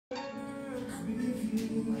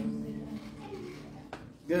Good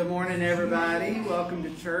morning, everybody. Welcome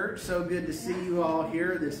to church. So good to see you all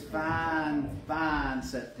here this fine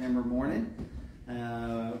September morning.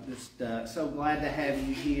 So glad to have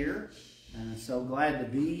you here. So glad to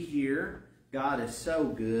be here. God is so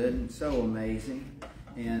good and so amazing.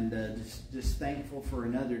 And just thankful for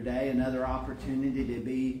another day, another opportunity to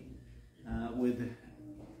be with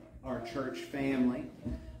our church family.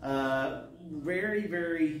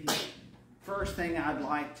 Very first thing I'd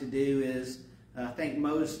like to do is, I think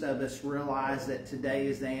most of us realize that today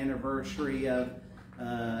is the anniversary of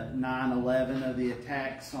 9/11, of the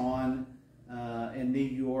attacks on in New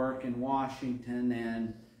York and Washington,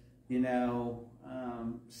 and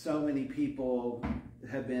so many people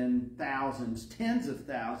have been, tens of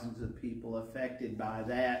thousands of people affected by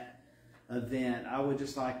that event. I would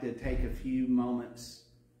just like to take a few moments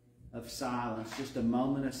of silence, just a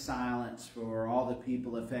moment of silence for all the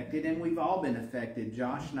people affected, and we've all been affected.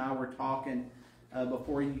 Josh and I were talking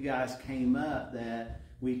before you guys came up that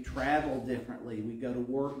we travel differently, we go to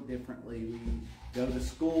work differently, we go to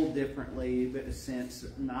school differently since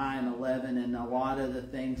 9/11, and a lot of the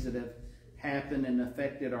things that have happened and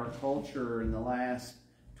affected our culture in the last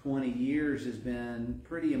 20 years has been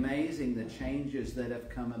pretty amazing, the changes that have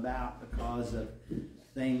come about because of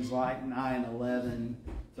things like 9/11.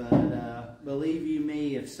 But believe you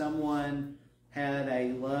me, if someone had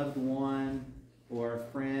a loved one or a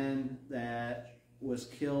friend that was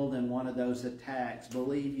killed in one of those attacks,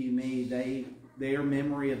 believe you me, their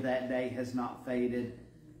memory of that day has not faded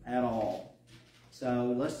at all.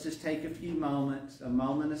 So let's just take a few moments, a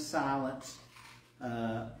moment of silence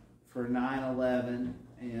for 9/11,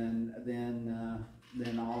 and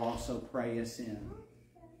then I'll also pray us in.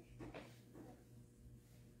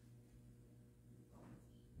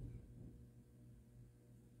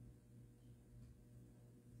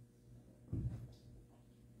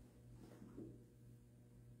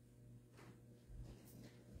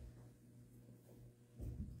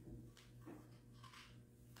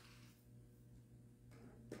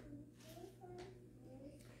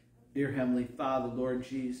 Dear Heavenly Father, Lord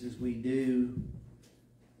Jesus, we do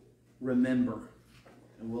remember,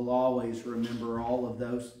 and we'll always remember all of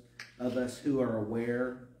those of us who are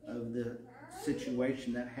aware of the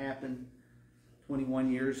situation that happened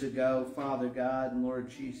 21 years ago. Father God and Lord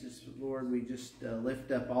Jesus, Lord, we just lift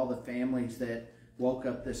up all the families that woke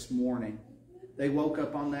up this morning. They woke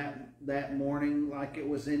up on that morning like it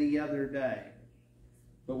was any other day.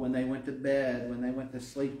 But when they went to bed, when they went to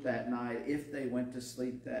sleep that night, if they went to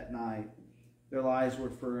sleep that night, their lives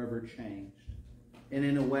were forever changed. And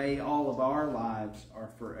in a way, all of our lives are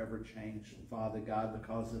forever changed, Father God,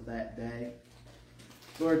 because of that day.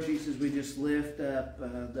 Lord Jesus, we just lift up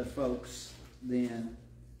the folks then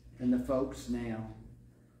and the folks now.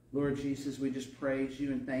 Lord Jesus, we just praise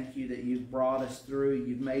you and thank you that you've brought us through.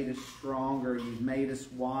 You've made us stronger. You've made us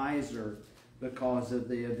wiser because of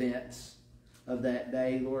the events of that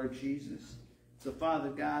day, Lord Jesus. So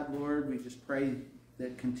Father God, Lord, we just pray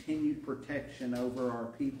that continued protection over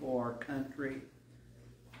our people, our country,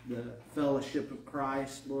 the fellowship of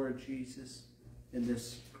Christ, Lord Jesus, in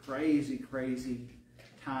this crazy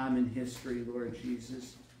time in history, Lord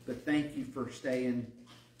Jesus. But thank you for staying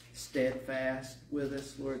steadfast with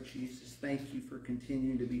us, Lord Jesus. Thank you for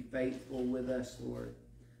continuing to be faithful with us, Lord.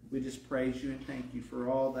 We just praise you and thank you for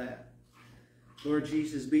all that. Lord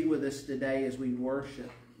Jesus, be with us today as we worship,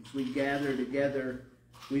 as we gather together.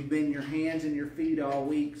 We've been your hands and your feet all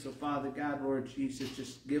week. So Father God, Lord Jesus,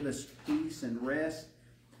 just give us peace and rest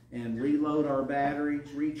and reload our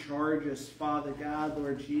batteries, recharge us, Father God,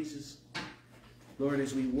 Lord Jesus. Lord,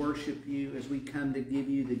 as we worship you, as we come to give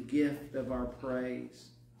you the gift of our praise,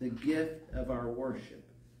 the gift of our worship,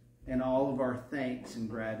 and all of our thanks and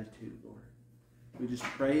gratitude, Lord. We just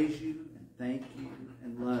praise you and thank you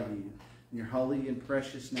and love you. In your holy and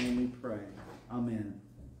precious name we pray. Amen.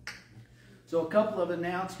 So a couple of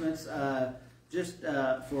announcements just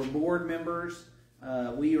for board members.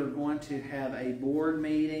 We are going to have a board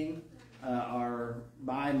meeting, our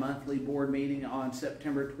bi-monthly board meeting on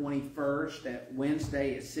September 21st at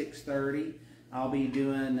Wednesday at 6:30. I'll be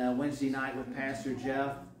doing Wednesday night with Pastor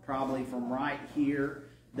Jeff, probably from right here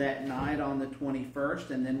that night on the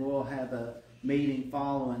 21st, and then we'll have a meeting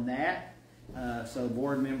following that. So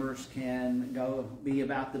board members can go be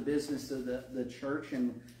about the business of the church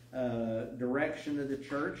and direction of the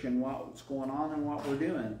church and what's going on and what we're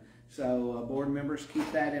doing. So board members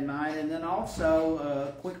keep that in mind. And then also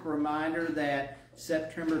a quick reminder that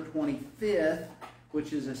September 25th,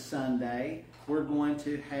 which is a Sunday, we're going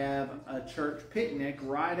to have a church picnic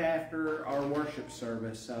right after our worship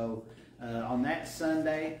service. So on that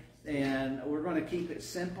Sunday. And we're going to keep it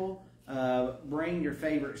simple. Bring your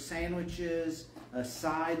favorite sandwiches, a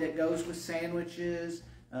side that goes with sandwiches.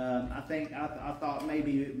 I thought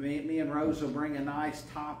maybe me and Rose will bring a nice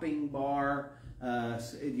topping bar.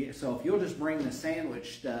 So if you'll just bring the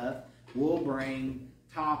sandwich stuff, we'll bring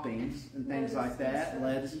toppings and things like that,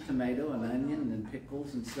 lettuce and tomato and onion and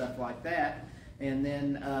pickles and stuff like that. And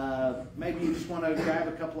then maybe you just want to grab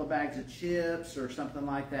a couple of bags of chips or something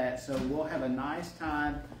like that. So we'll have a nice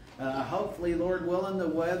time. Hopefully, Lord willing, the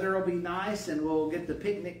weather will be nice and we'll get the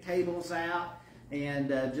picnic tables out and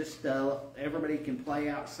just everybody can play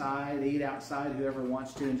outside, eat outside, whoever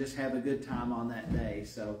wants to, and just have a good time on that day.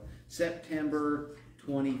 So September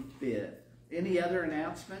 25th. Any other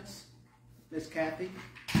announcements, Miss Kathy?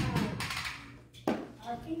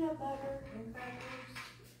 Our peanut butter and crackers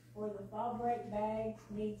for the fall break bags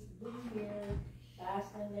needs to be here by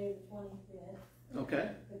Sunday the 25th. Okay.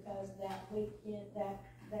 Because that weekend,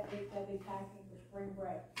 that week they'll be packing for spring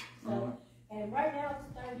break. So, and right now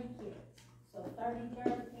it's 30 kids. So 30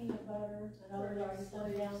 jars of peanut butter, and others already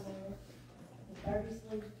some down there, and 30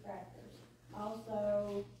 sleeves of crackers.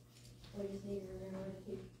 Also, we just need to remember to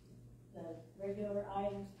keep the regular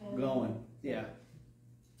items going. Yeah.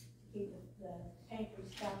 Keep the pantry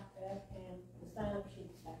stocked up and the sign-up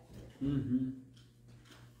sheets stocked up. Mm-hmm.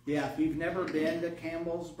 Yeah, if you've never been to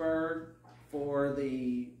Campbellsburg for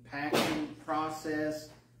the packing process,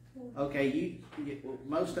 okay,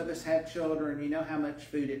 most of us have children. You know how much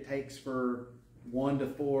food it takes for 1 to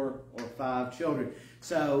 4 or 5 children.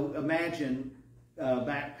 So imagine a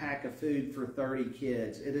backpack of food for 30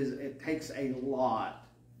 kids. It takes a lot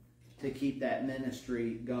to keep that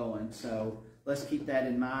ministry going. So let's keep that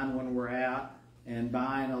in mind when we're out and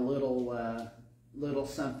buying a little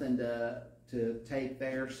something to take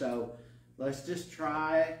there. So let's just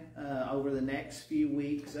try over the next few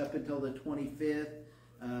weeks up until the 25th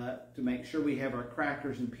to make sure we have our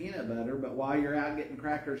crackers and peanut butter. But while you're out getting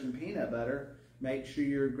crackers and peanut butter, make sure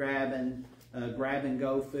you're grabbing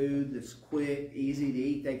grab-and-go food that's quick, easy to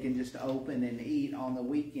eat. They can just open and eat on the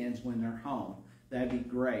weekends when they're home. That'd be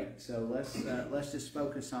great. So let's just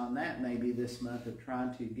focus on that maybe this month of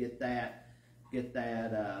trying to get that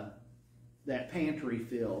pantry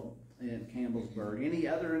filled in Campbellsburg. Any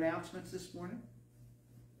other announcements this morning?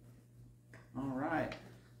 All right.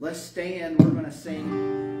 Let's stand. We're going to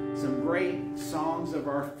sing some great songs of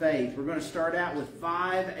our faith. We're going to start out with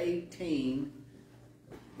 518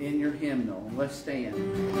 in your hymnal. Let's stand.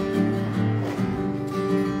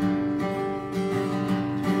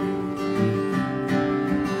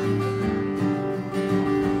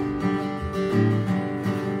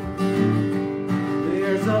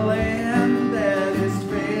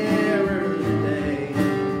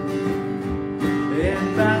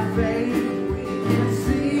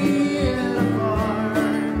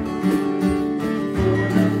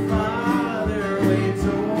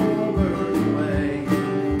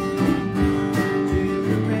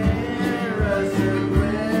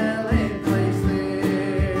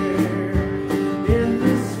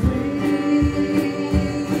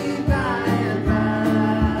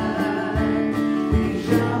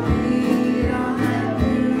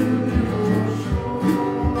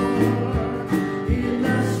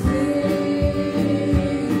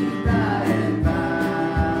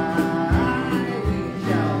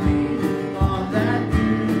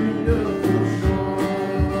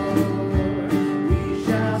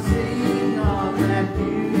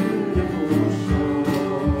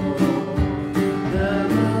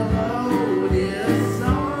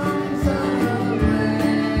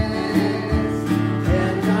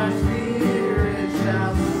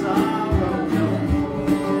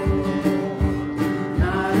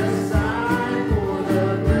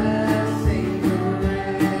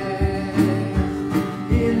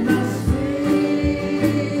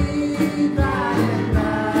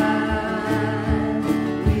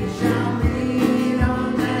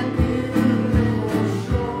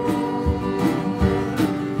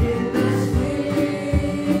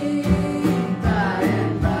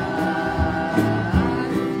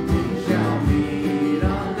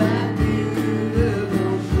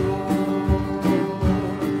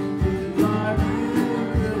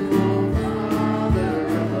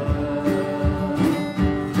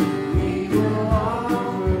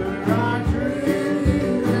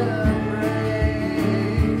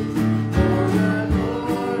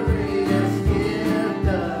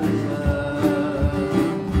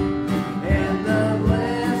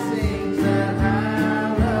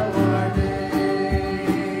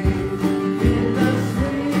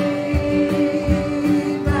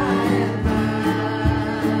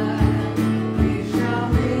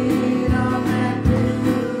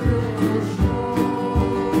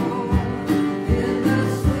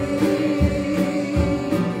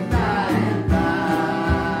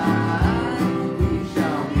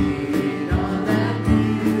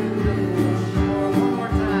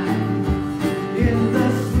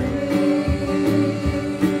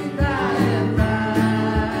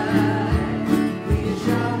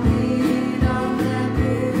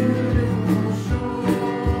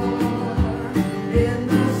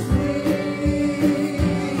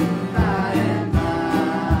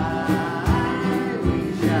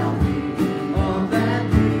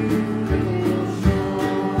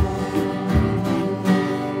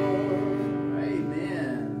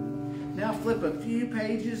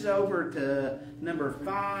 number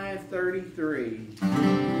 533.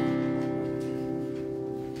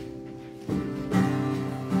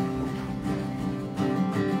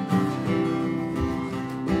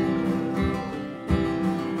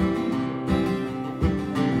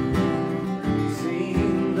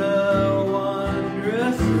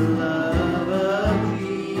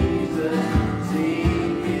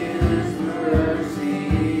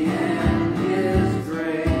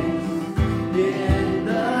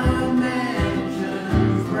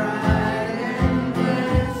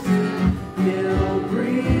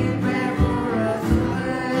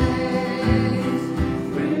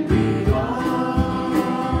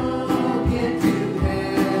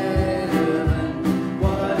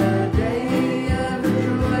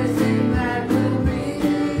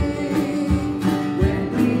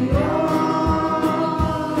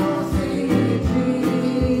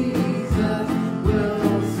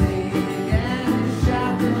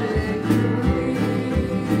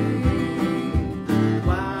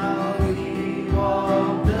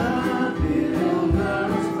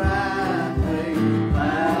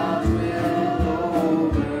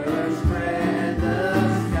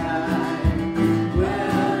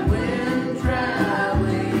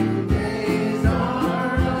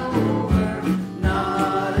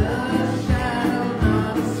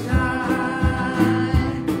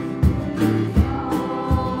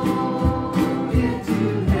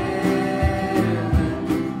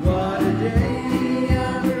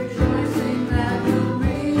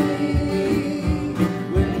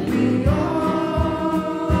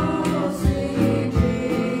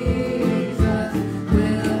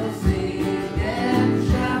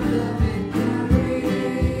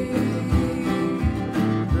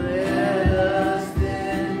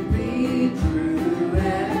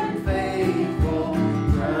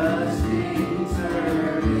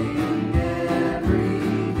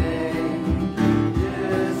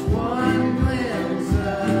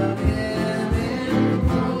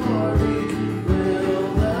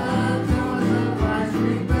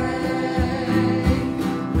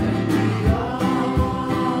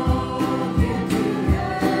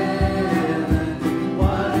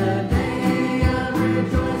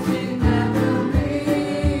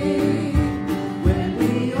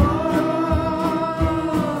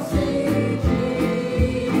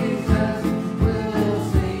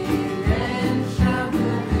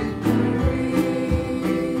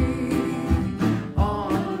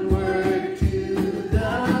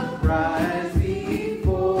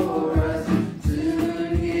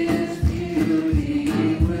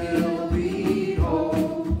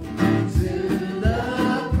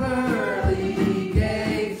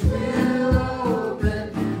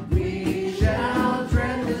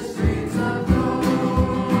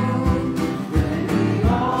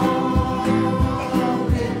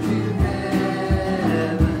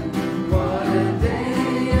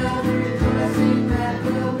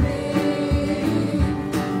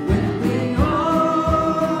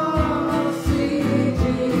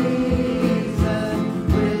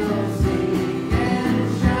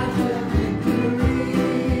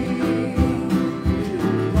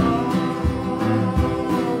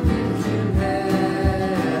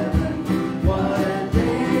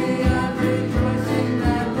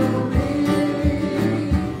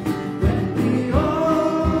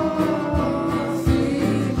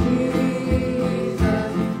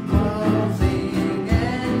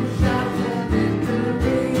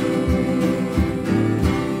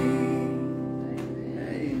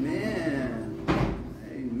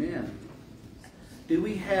 Do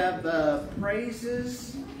we have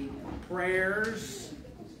praises, prayers,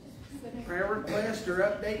 prayer requests, or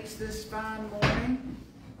updates this fine morning?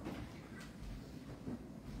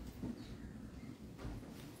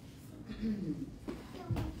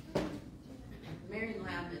 Marion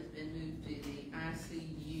Loudon has been moved to the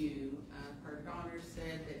ICU. Her daughter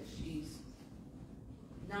said that she's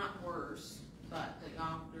not worse, but the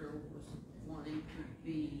doctor was wanting to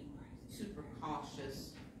be super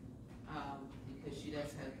cautious because she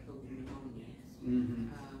does have open pneumonia. Mm-hmm.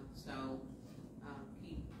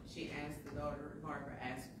 She asked the daughter, Barbara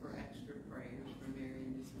asked for extra prayers for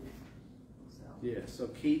Marion this morning. Yeah, so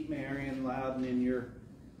keep Marion Loudon in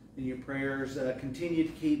your prayers. Continue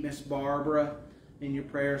to keep Miss Barbara in your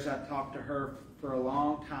prayers. I talked to her for a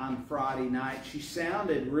long time Friday night. She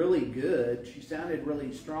sounded really good. She sounded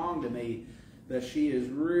really strong to me, but she is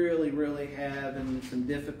really having some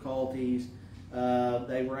difficulties.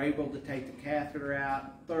 They were able to take the catheter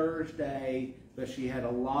out Thursday, but she had a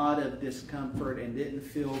lot of discomfort and didn't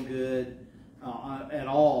feel good at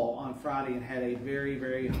all on Friday and had a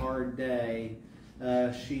very hard day.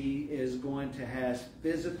 She is going to have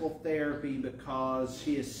physical therapy because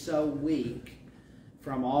she is so weak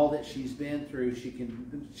from all that she's been through.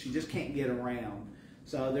 She just can't get around.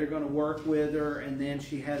 So they're going to work with her, and then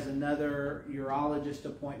she has another urologist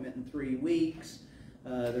appointment in 3 weeks.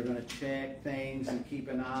 They're going to check things and keep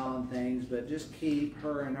an eye on things, but just keep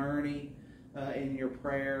her and Ernie in your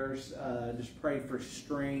prayers. Just pray for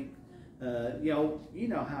strength. You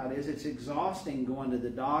know how it is. It's exhausting going to the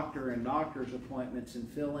doctor and doctor's appointments and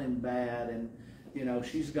feeling bad, and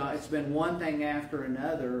it's been one thing after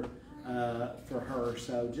another for her.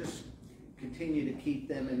 So just continue to keep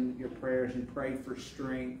them in your prayers and pray for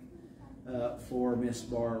strength for Miss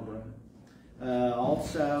Barbara.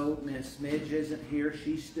 Also, Miss Midge isn't here.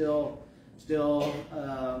 She's still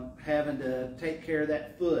having to take care of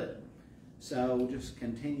that foot. So just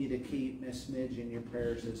continue to keep Miss Midge in your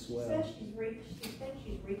prayers as well. She said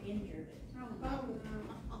she's re-injured it.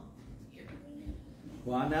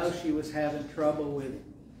 Well, I know she was having trouble with,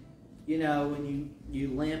 when you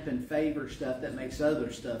limp and favor stuff, that makes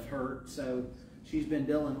other stuff hurt. So she's been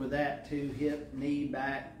dealing with that too, hip, knee,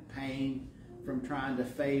 back pain from trying to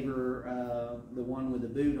favor the one with the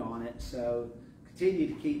boot on it. So continue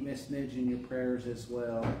to keep Miss Midge in your prayers as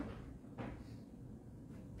well.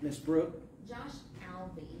 Miss Brooke? Josh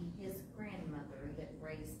Albee, his grandmother that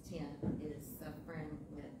raised him, is suffering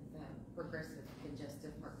with progressive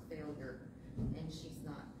congestive heart failure, and she's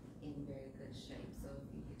not in very good shape. So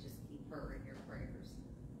if you could just keep her in your prayers.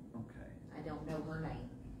 Okay. I don't know her name.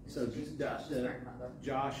 So It's just Josh's grandmother.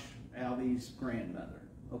 Josh Albee's grandmother.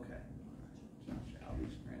 Okay. Josh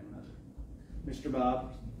Albee's grandmother. Mr.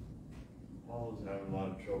 Bob? Paul is having a lot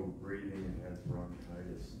of trouble breathing and has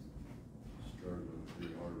bronchitis, struggling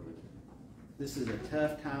pretty hard with it. This is a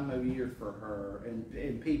tough time of year for her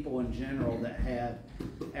and people in general that have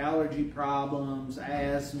allergy problems,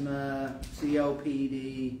 asthma,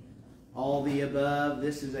 COPD, all the above.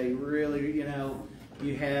 This is a really,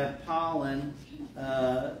 you have pollen,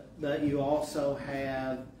 but you also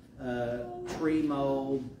have tree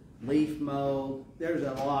mold, leaf mold. There's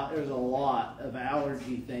a lot of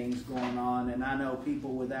allergy things going on, and I know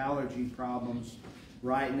people with allergy problems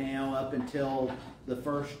right now up until the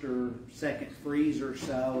first or second freeze or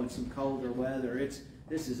so and some colder weather.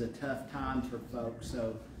 This is a tough time for folks,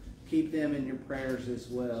 so keep them in your prayers as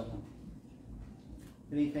well.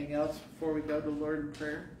 Anything else before we go to the Lord in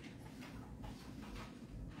prayer?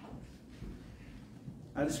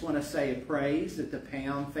 I just want to say a praise that the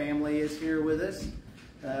Pound family is here with us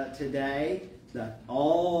today.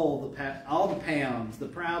 All the Pounds, the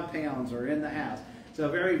proud Pounds, are in the house. So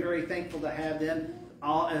very, very thankful to have them.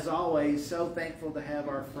 As always, so thankful to have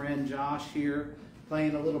our friend Josh here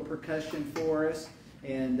playing a little percussion for us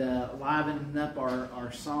and livening up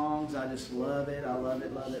our songs. I just love it. I love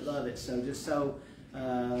it, love it, love it. So just so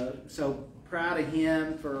proud of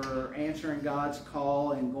him for answering God's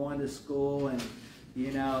call and going to school. And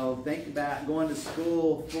think about going to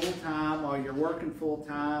school full time while you're working full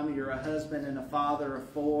time. You're a husband and a father of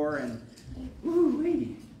 4, and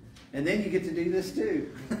woo-wee. And then you get to do this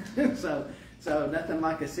too. So nothing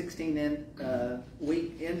like a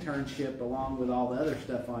 16-week internship along with all the other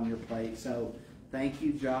stuff on your plate. So thank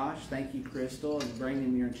you, Josh. Thank you, Crystal, and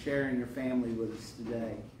bringing and sharing your family with us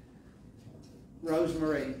today.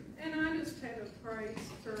 Rosemarie. And I just had a praise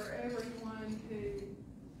for everyone who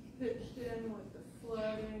pitched in with the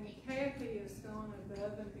flooding. Kathy has gone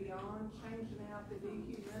above and beyond, changing out the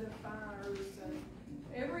dehumidifiers, and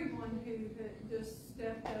everyone who had just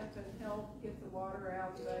stepped up and helped get the water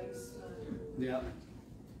out of the basement.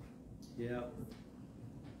 Yep.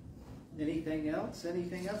 Anything else?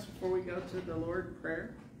 Anything else before we go to the Lord in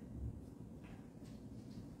prayer?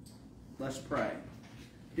 Let's pray.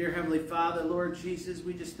 Dear Heavenly Father, Lord Jesus,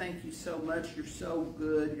 we just thank you so much. You're so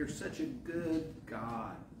good. You're such a good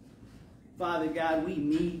God. Father God, we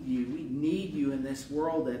need you. We need you in this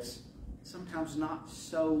world that's sometimes not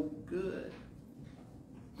so good.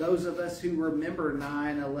 Those of us who remember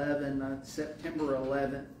 9/11, September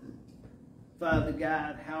 11th, Father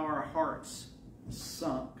God, how our hearts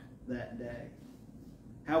sunk that day.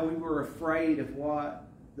 How we were afraid of what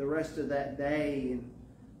the rest of that day and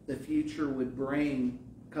the future would bring,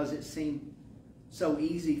 because it seemed so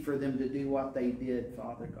easy for them to do what they did,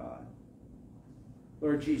 Father God.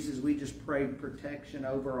 Lord Jesus, we just pray protection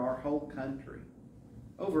over our whole country,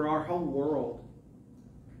 over our whole world.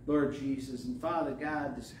 Lord Jesus, and Father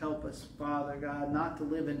God, just help us, Father God, not to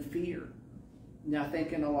live in fear. Now, I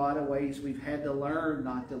think in a lot of ways we've had to learn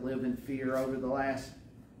not to live in fear over the last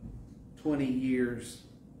 20 years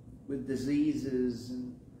with diseases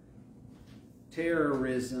and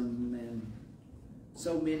terrorism and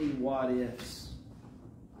so many what-ifs.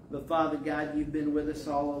 But Father God, you've been with us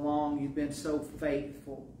all along. You've been so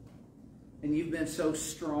faithful. And you've been so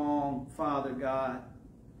strong, Father God.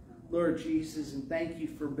 Lord Jesus, and thank you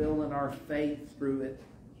for building our faith through it.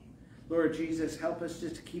 Lord Jesus, help us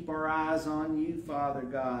just to keep our eyes on you, Father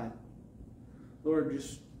God. Lord,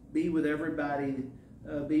 just be with everybody.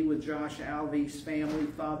 Be with Josh Alvey's family,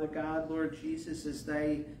 Father God. Lord Jesus, as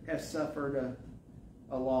they have suffered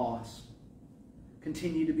a loss.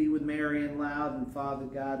 Continue to be with Marion Loudon, Father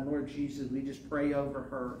God. Lord Jesus, we just pray over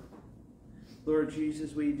her. Lord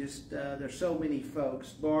Jesus, we just, there's so many folks,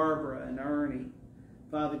 Barbara and Ernie.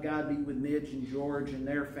 Father God, be with Midge and George and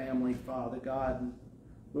their family, Father God. And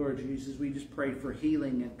Lord Jesus, we just pray for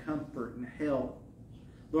healing and comfort and help.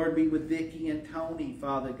 Lord, be with Vicki and Tony,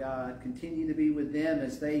 Father God. Continue to be with them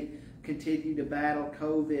as they continue to battle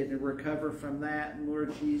COVID and recover from that. And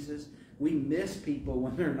Lord Jesus, we miss people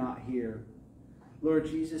when they're not here. Lord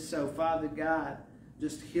Jesus, so Father God,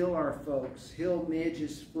 just heal our folks. Heal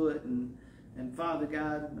Midge's foot and Father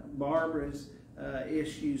God, Barbara's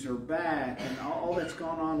issues, her back, and all that's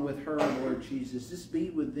gone on with her, Lord Jesus. Just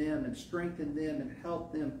be with them and strengthen them and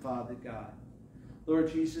help them, Father God.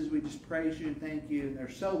 Lord Jesus, we just praise you and thank you. And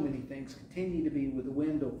there's so many things. Continue to be with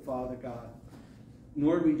Wendell, Father God.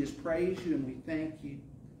 Lord, we just praise you and we thank you.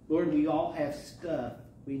 Lord, we all have stuff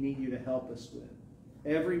we need you to help us with.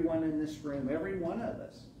 Everyone in this room, every one of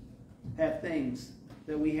us, have things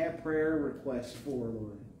that we have prayer requests for,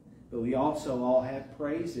 Lord. But we also all have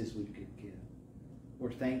praises we could give.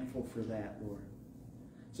 We're thankful for that, Lord.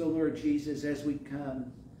 So, Lord Jesus, as we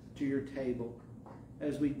come to your table,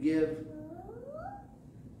 as we give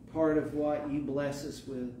part of what you bless us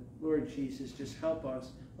with, Lord Jesus, just help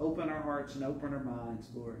us open our hearts and open our minds,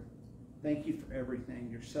 Lord. Thank you for everything.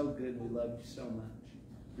 You're so good. We love you so much.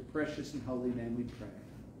 In your precious and holy name we pray.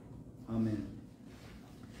 Amen.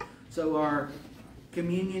 So our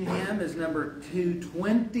communion hymn is number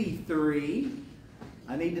 223.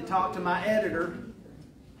 I need to talk to my editor.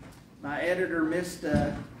 My editor missed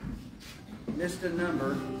a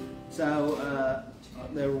number. So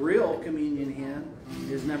the real communion hymn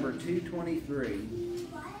is number 223.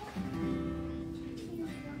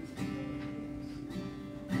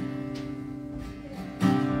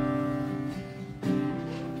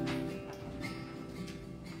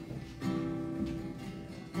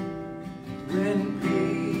 When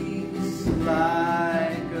peace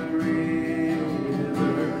like a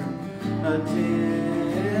river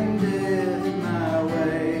attendeth my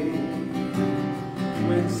way,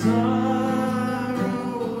 when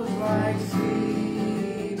sorrows like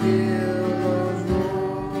sea billows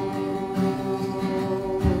roll,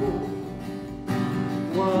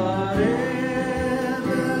 whatever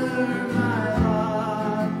my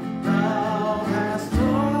lot thou hast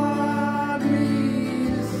taught me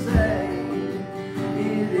to say,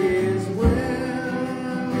 it is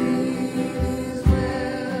well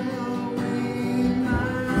with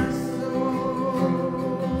my soul.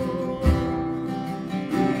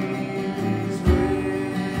 It is with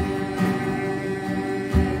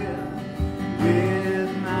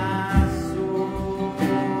my soul.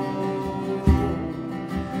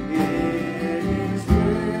 It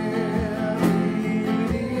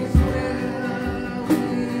is well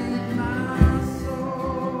with my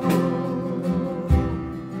soul.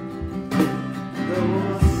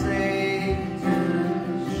 Though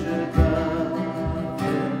Satan should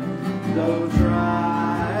buffet, though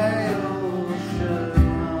trials should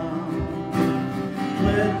come,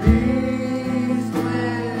 let these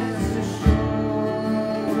blessed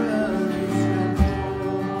assurance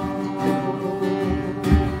control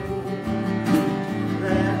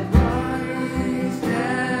that Christ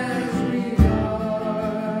has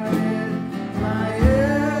regarded my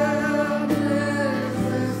helpless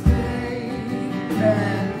estate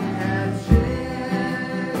and hath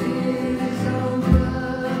shed his own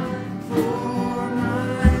blood for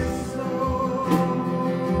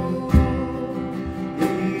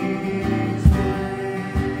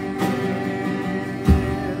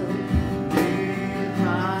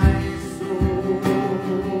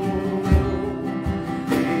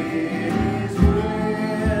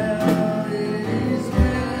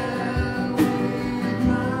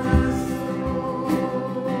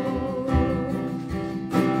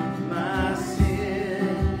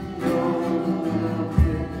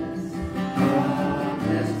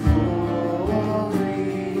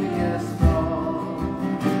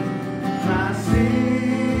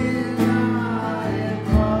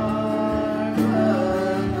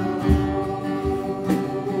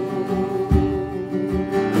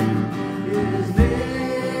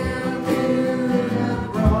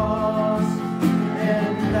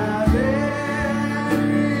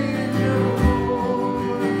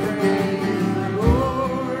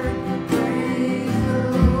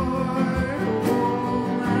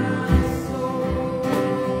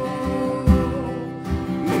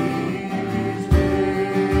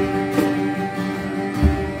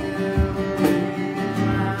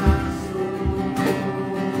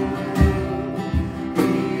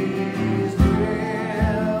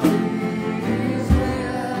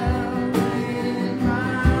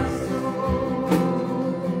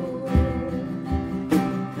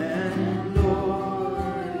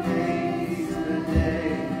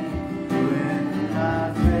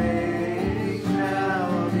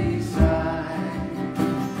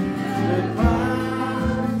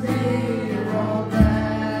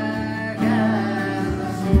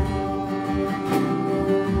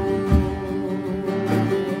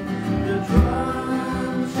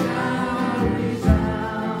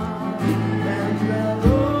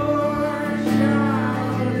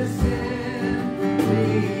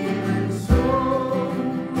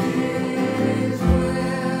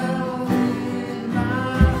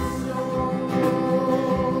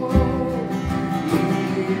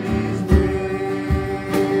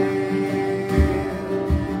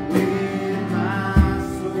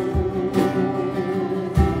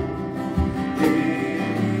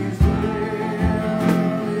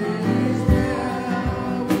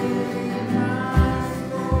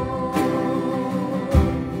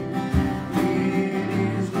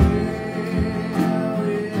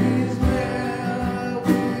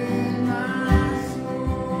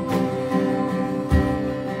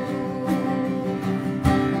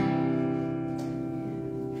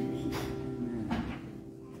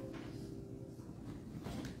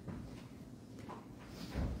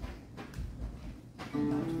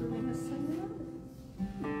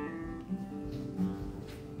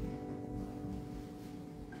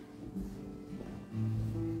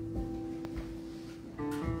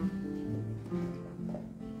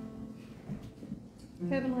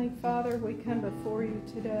Heavenly Father, we come before you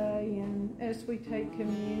today, and as we take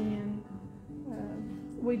communion,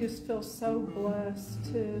 we just feel so blessed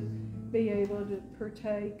to be able to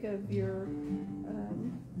partake of your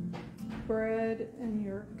bread and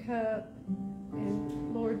your cup.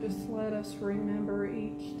 And Lord, just let us remember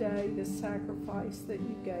each day the sacrifice that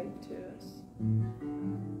you gave to us.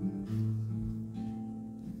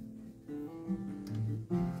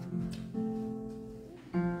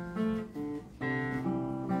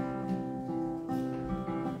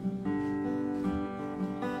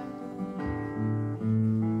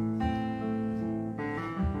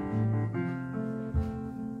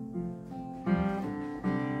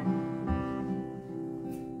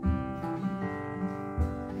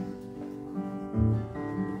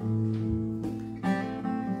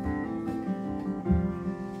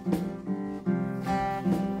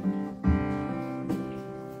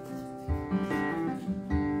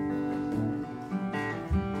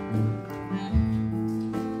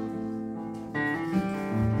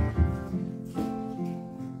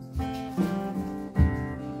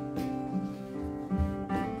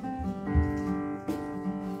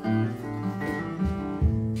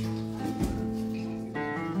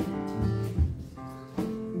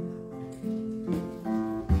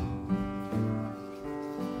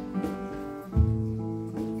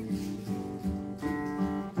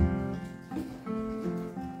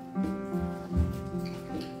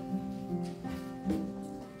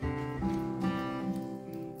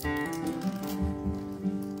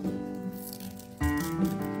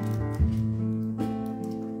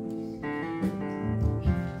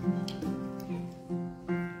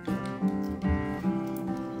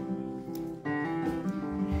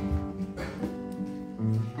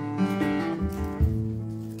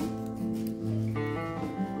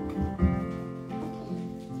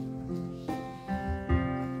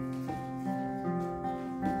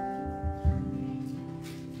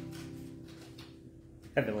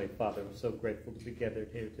 Heavenly Father, we're so grateful to be gathered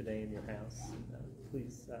here today in your house.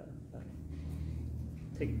 Please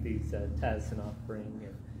take these tithes and offering,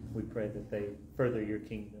 and we pray that they further your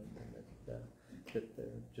kingdom, and that they're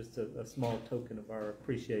just a small token of our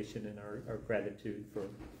appreciation and our gratitude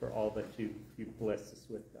for all that you've blessed us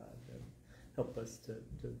with, God. And help us to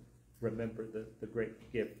remember the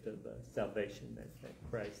great gift of salvation that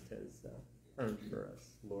Christ has earned for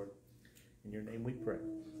us, Lord. In your name we pray.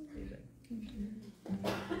 Amen.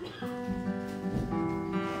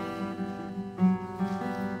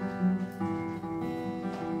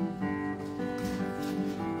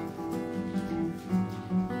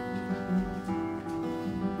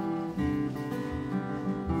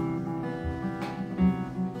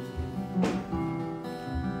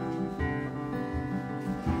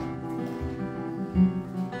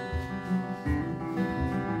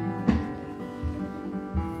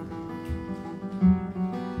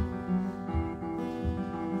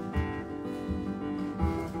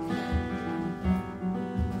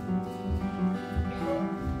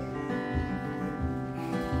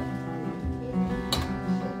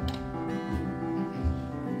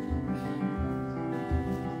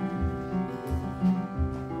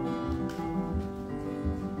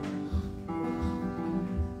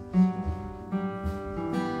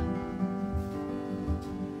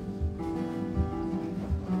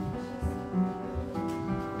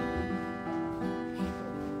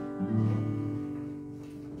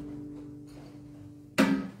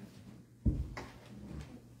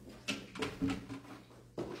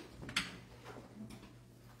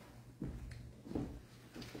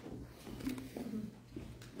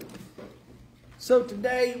 So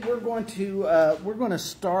today we're going to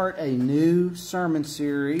start a new sermon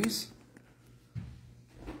series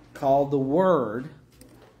called The Word.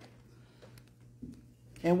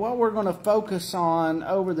 And what we're going to focus on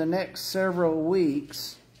over the next several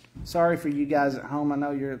weeks, sorry for you guys at home, I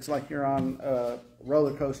know it's like you're on a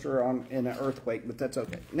roller coaster in an earthquake, but that's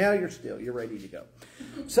okay. Now you're ready to go.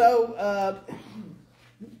 So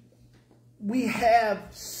we have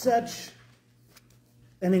such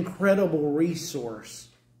an incredible resource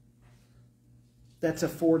that's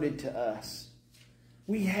afforded to us.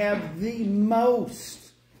 We have the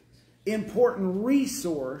most important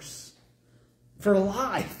resource for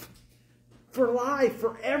life.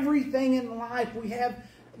 For everything in life. We have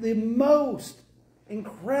the most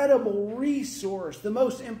incredible resource, the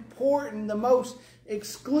most important, the most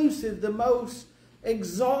exclusive, the most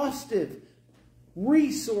exhaustive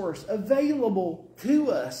resource available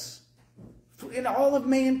to us in all of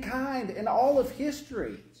mankind, in all of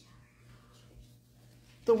history.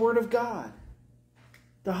 The Word of God.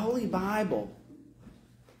 The Holy Bible.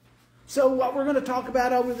 So what we're going to talk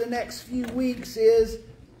about over the next few weeks is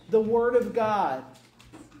the Word of God.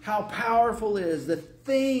 How powerful it is. The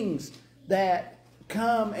things that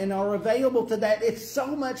come and are available to that. It's so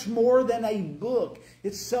much more than a book.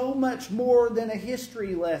 It's so much more than a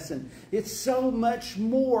history lesson. It's so much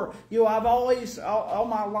more. I've always, all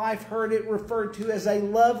my life, heard it referred to as a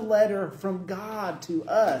love letter from God to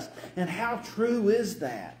us. And how true is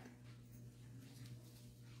that?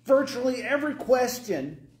 Virtually every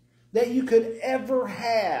question that you could ever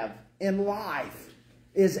have in life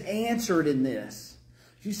is answered in this.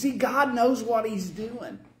 You see, God knows what He's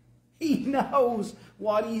doing. He knows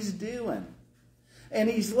what He's doing. And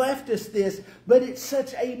He's left us this, but it's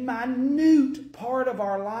such a minute part of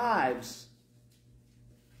our lives.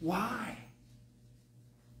 Why?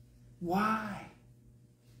 Why?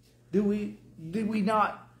 Do we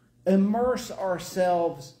not immerse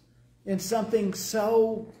ourselves in something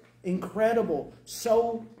so incredible,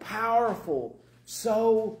 so powerful,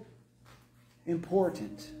 so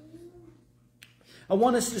important? I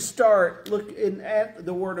want us to start looking at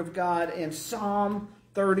the Word of God in Psalm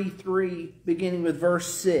 33, beginning with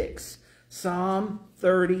verse 6. Psalm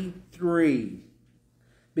 33,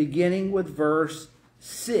 beginning with verse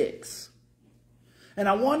 6. And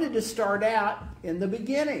I wanted to start out in the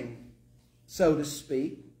beginning, so to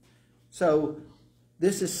speak. So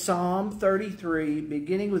this is Psalm 33,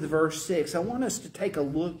 beginning with verse 6. I want us to take a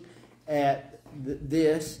look at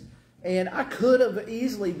this. And I could have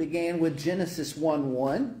easily began with Genesis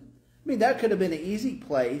 1:1. I mean, that could have been an easy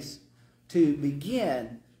place to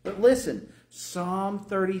begin. But listen, Psalm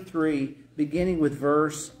 33, beginning with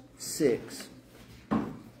verse 6.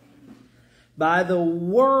 By the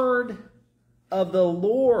word of the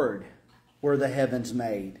Lord were the heavens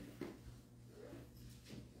made.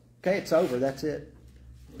 Okay, it's over. That's it.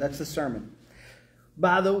 That's the sermon.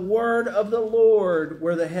 By the word of the Lord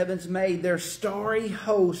were the heavens made, their starry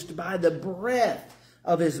host by the breath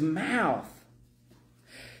of His mouth.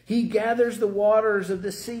 He gathers the waters of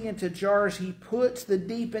the sea into jars. He puts the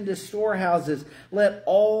deep into storehouses. Let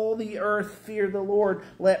all the earth fear the Lord.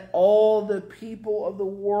 Let all the people of the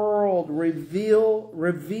world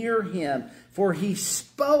revere Him. For He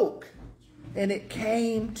spoke, and it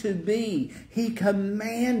came to be. He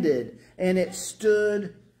commanded, and it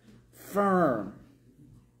stood firm.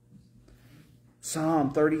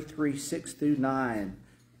 Psalm 33, 6 through 9.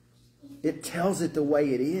 It tells it the way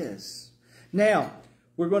it is. Now,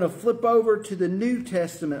 we're going to flip over to the New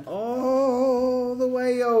Testament, all the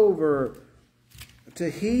way over to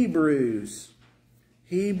Hebrews.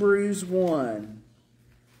 Hebrews 1.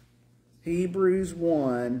 Hebrews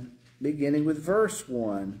 1, beginning with verse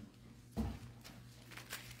 1.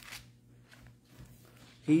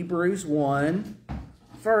 Hebrews 1,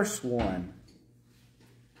 verse 1.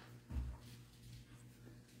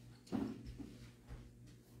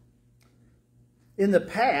 In the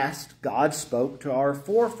past, God spoke to our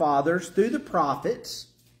forefathers through the prophets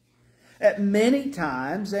at many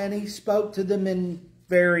times, and He spoke to them in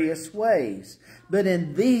various ways. But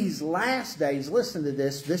in these last days, listen to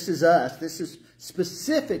this, this is us, this is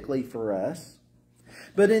specifically for us.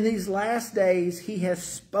 But in these last days, He has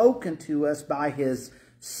spoken to us by His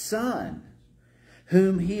Son,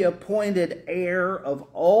 whom He appointed heir of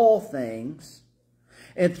all things,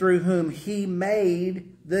 and through whom He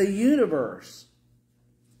made the universe.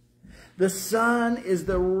 The Son is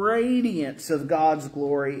the radiance of God's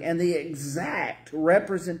glory and the exact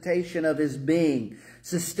representation of His being,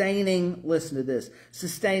 sustaining, listen to this,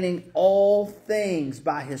 sustaining all things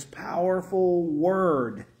by His powerful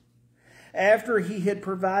word. After He had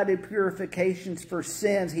provided purifications for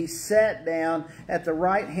sins, He sat down at the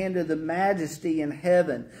right hand of the Majesty in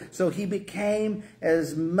heaven. So He became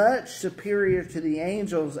as much superior to the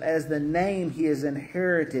angels as the name He has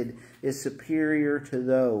inherited is superior to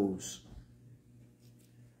those.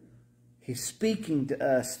 He's speaking to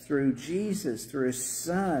us through Jesus, through His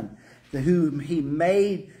Son, whom He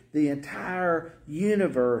made the entire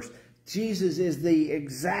universe. Jesus is the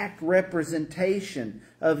exact representation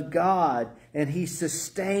of God, and He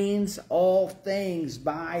sustains all things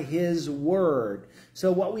by His Word.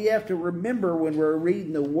 So what we have to remember when we're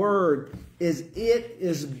reading the Word is it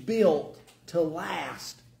is built to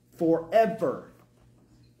last forever.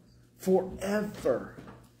 Forever.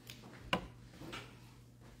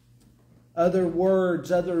 Other words,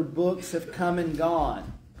 other books have come and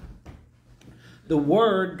gone. The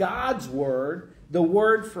Word, God's Word, the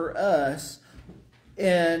Word for us,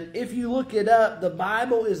 and if you look it up, the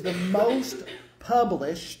Bible is the most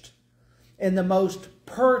published and the most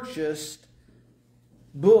purchased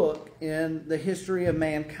book in the history of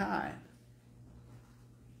mankind.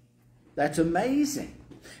 That's amazing.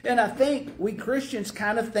 And I think we Christians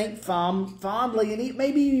kind of think fondly, and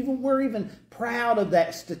maybe even we're even proud of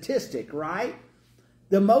that statistic, right?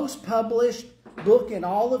 The most published book in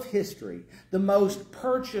all of history, the most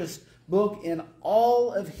purchased book in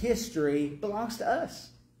all of history belongs to us.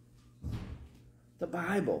 The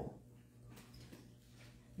Bible.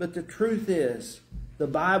 But the truth is, the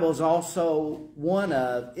Bible is also one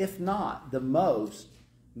of, if not the most,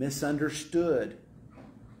 misunderstood,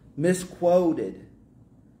 misquoted,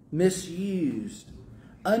 misused,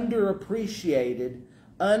 underappreciated,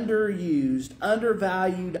 underused,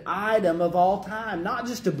 undervalued item of all time. Not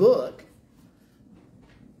just a book,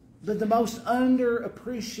 but the most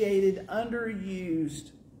underappreciated,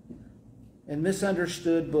 underused, and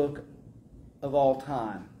misunderstood book of all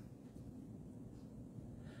time.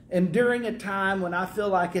 And during a time when I feel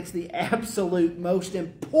like it's the absolute most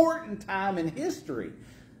important time in history,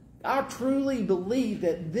 I truly believe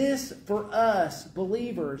that this, for us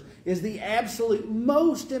believers, is the absolute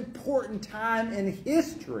most important time in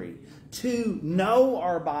history to know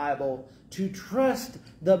our Bible, to trust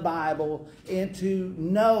the Bible, and to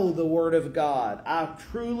know the Word of God. I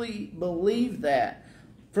truly believe that.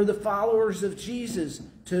 For the followers of Jesus,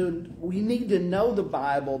 we need to know the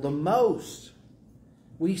Bible the most.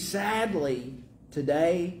 We sadly,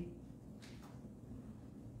 today,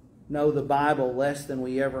 know the Bible less than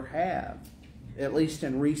we ever have, at least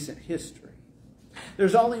in recent history.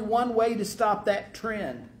 There's only one way to stop that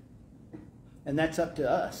trend, and that's up to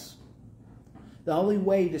us. The only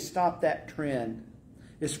way to stop that trend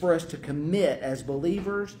is for us to commit as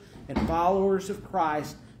believers and followers of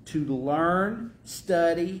Christ to learn,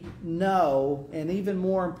 study, know, and even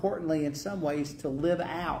more importantly, in some ways, to live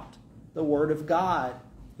out the Word of God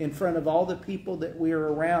in front of all the people that we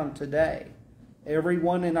are around today.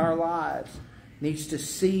 Everyone in our lives needs to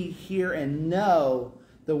see, hear, and know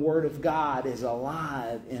the Word of God is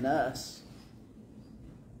alive in us.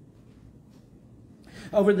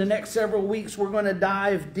 Over the next several weeks, we're going to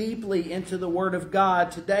dive deeply into the Word of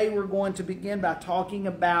God. Today, we're going to begin by talking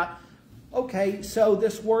about, okay, so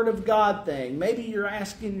this Word of God thing. Maybe you're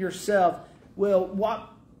asking yourself, well, what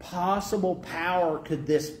possible power could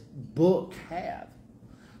this book have?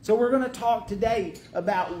 So we're going to talk today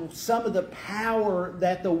about some of the power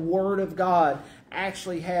that the Word of God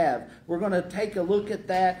actually have. We're going to take a look at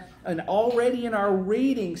that. And already in our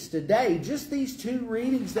readings today, just these two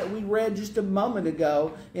readings that we read just a moment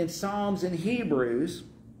ago in Psalms and Hebrews,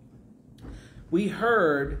 we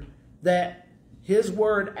heard that His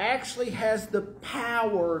Word actually has the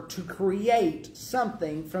power to create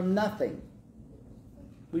something from nothing.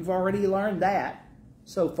 We've already learned that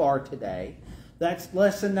so far today. That's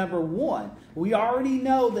lesson number one. We already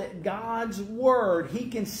know that God's Word, He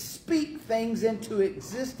can speak things into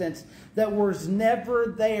existence that was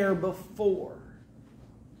never there before.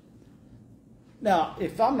 Now,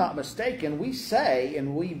 if I'm not mistaken, we say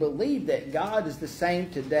and we believe that God is the same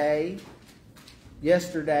today,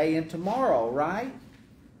 yesterday, and tomorrow, right?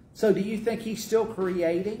 So do you think He's still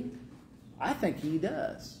creating? I think He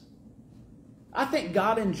does. I think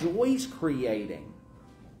God enjoys creating.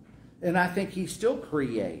 And I think He still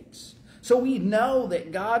creates. So we know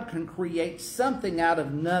that God can create something out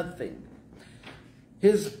of nothing.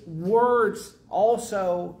 His words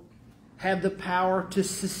also have the power to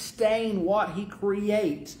sustain what He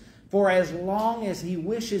creates for as long as He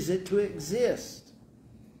wishes it to exist.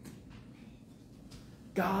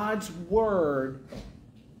 God's Word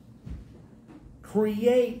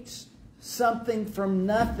creates something from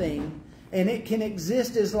nothing, and it can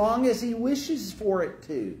exist as long as He wishes for it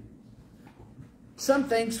to. Some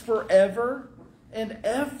things forever and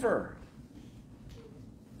ever.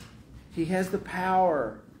 He has the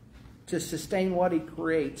power to sustain what He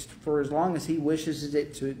creates for as long as He wishes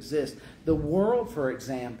it to exist. The world, for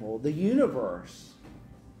example, the universe,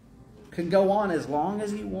 can go on as long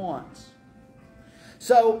as He wants.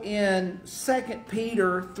 So in 2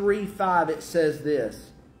 Peter 3:5 it says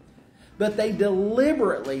this, but they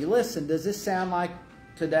deliberately, listen, does this sound like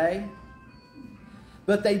today?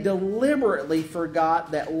 But they deliberately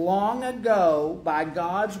forgot that long ago, by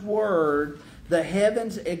God's Word, the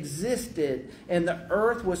heavens existed, and the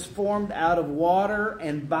earth was formed out of water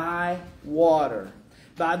and by water.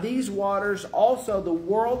 By these waters also the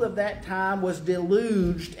world of that time was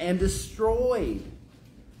deluged and destroyed.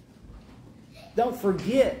 Don't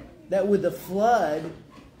forget that with the flood,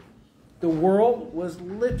 the world was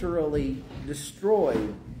literally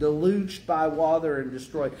destroyed, deluged by water and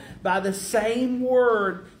destroyed. By the same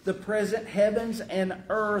Word, the present heavens and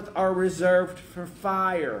earth are reserved for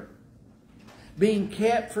fire, being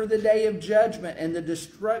kept for the day of judgment and the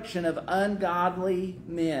destruction of ungodly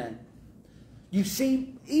men. You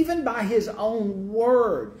see, even by His own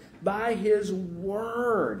word,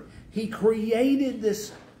 He created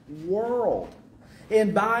this world.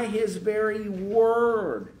 And by His very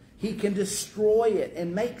word, He can destroy it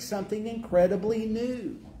and make something incredibly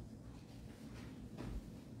new.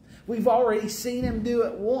 We've already seen Him do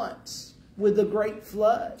it once with the great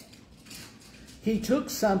flood. He took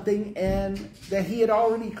something that He had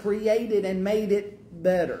already created and made it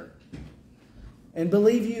better. And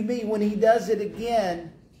believe you me, when He does it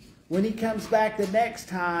again, when He comes back the next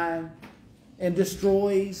time and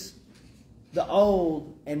destroys the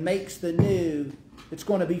old and makes the new, it's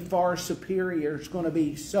going to be far superior. It's going to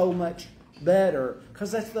be so much better,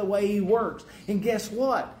 because that's the way He works. And guess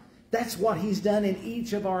what? That's what He's done in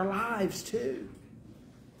each of our lives too.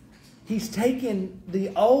 He's taken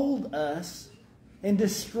the old us and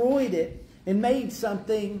destroyed it and made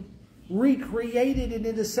something, recreated it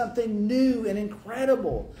into something new and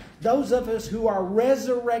incredible. Those of us who are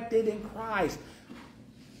resurrected in Christ,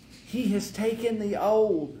 He has taken the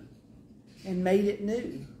old and made it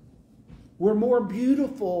new. We're more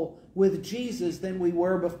beautiful with Jesus than we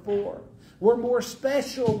were before. We're more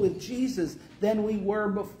special with Jesus than we were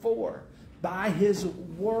before. By His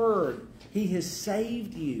word, He has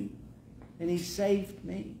saved you, and He saved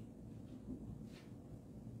me.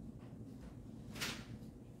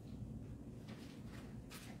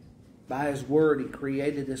 By His word, He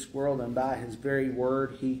created this world, and by His very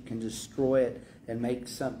word, He can destroy it and make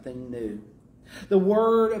something new. The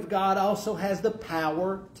Word of God also has the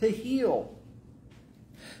power to heal.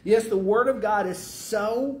 Yes, the Word of God is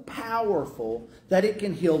so powerful that it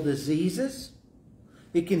can heal diseases,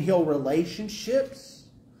 it can heal relationships,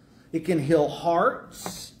 it can heal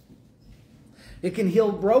hearts, it can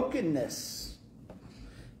heal brokenness,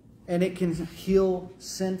 and it can heal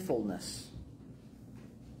sinfulness.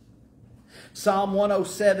 Psalm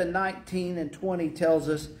 107, 19 and 20 tells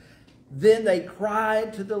us, "Then they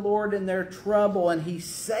cried to the Lord in their trouble, and He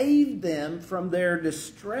saved them from their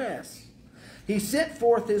distress. He sent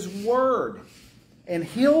forth His word and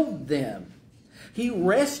healed them. He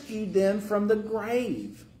rescued them from the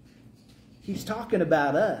grave." He's talking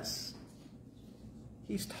about us.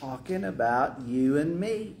 He's talking about you and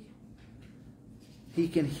me. He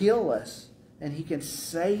can heal us and He can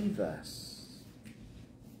save us.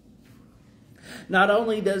 Not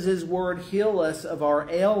only does His word heal us of our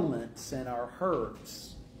ailments and our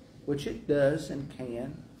hurts, which it does and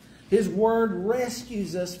can, His word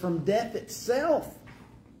rescues us from death itself.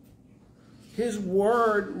 His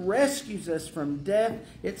word rescues us from death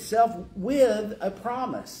itself with a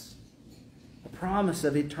promise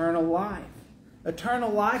of eternal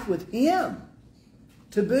life with Him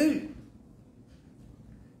to boot.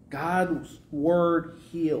 God's word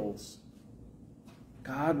heals.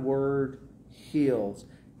 God's word heals.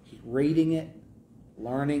 Reading it,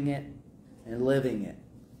 learning it, and living it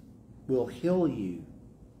will heal you.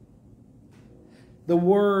 The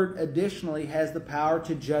Word additionally has the power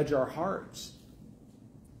to judge our hearts.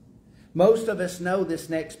 Most of us know this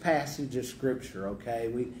next passage of Scripture,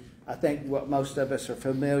 okay? I think what most of us are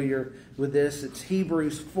familiar with this. It's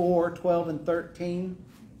Hebrews 4, 12 and 13.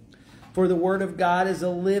 "For the Word of God is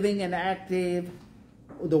living and active,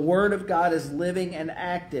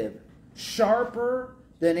 sharper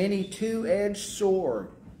than any two-edged sword.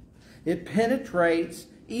 It penetrates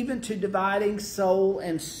even to dividing soul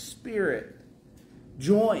and spirit,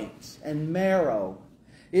 joints and marrow.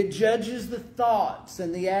 It judges the thoughts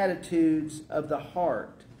and the attitudes of the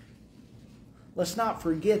heart." Let's not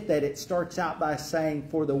forget that it starts out by saying,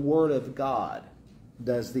 "For the Word of God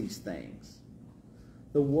does these things."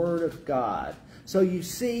 The Word of God. So you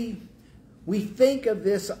see, we think of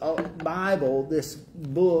this Bible, this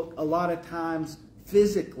book, a lot of times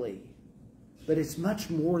physically, but it's much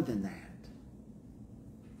more than that.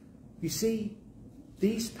 You see,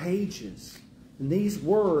 these pages and these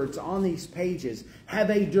words on these pages have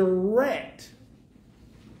a direct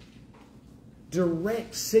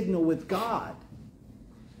signal with God.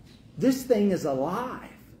 This thing is alive.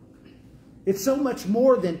 It's so much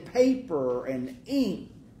more than paper and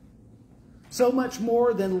ink. So much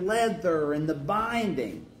more than leather and the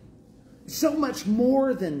binding. So much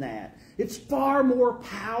more than that. It's far more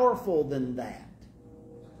powerful than that.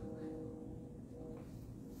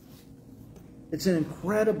 It's an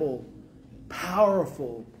incredible,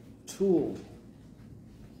 powerful tool.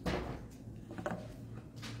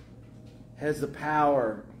 Has the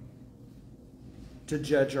power to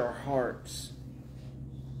judge our hearts.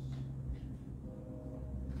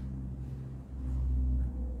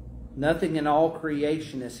 Nothing in all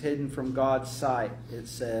creation is hidden from God's sight, it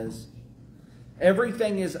says.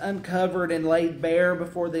 Everything is uncovered and laid bare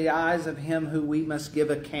before the eyes of Him who we must give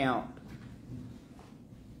account.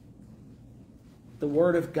 The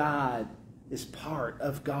Word of God is part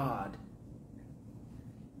of God.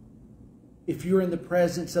 If you're in the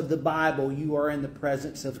presence of the Bible, you are in the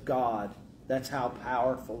presence of God. That's how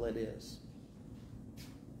powerful it is.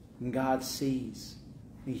 And God sees,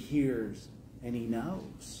 He hears, and He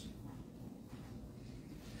knows.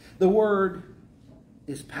 The Word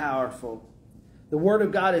is powerful. The Word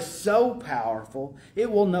of God is so powerful,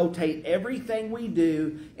 it will notate everything we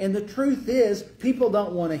do. And the truth is, people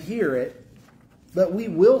don't want to hear it, but we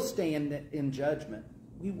will stand in judgment.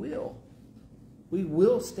 We will. We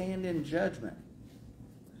will stand in judgment.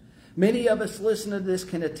 Many of us listening to this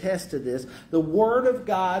can attest to this. The Word of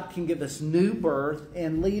God can give us new birth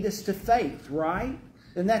and lead us to faith, right?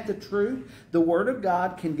 Isn't that the truth? The Word of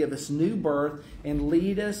God can give us new birth and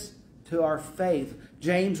lead us to our faith.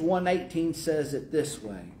 James 1:18 says it this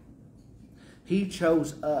way. He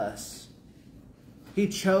chose us. He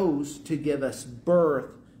chose to give us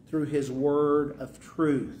birth through His word of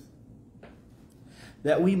truth,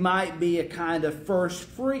 that we might be a kind of first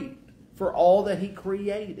fruit for all that He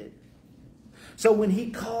created. So when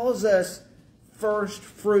He calls us first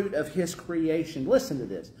fruit of His creation, listen to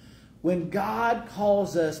this. When God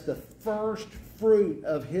calls us the first fruit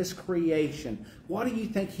of His creation, what do you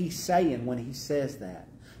think He's saying when He says that?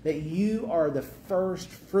 That you are the first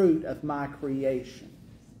fruit of my creation.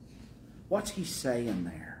 What's He saying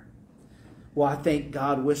there? Well, I think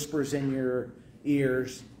God whispers in your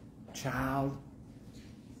ears, child,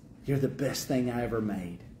 you're the best thing I ever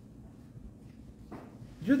made.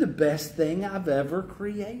 You're the best thing I've ever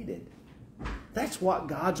created. That's what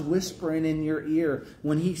God's whispering in your ear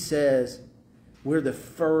when He says we're the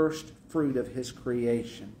first fruit of His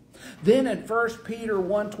creation. Then in 1 Peter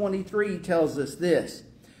 1:23 He tells us this.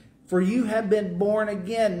 For you have been born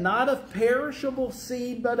again, not of perishable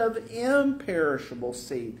seed, but of imperishable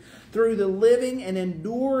seed, through the living and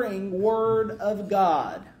enduring Word of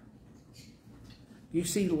God. You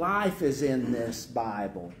see, life is in this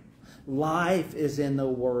Bible. Life is in the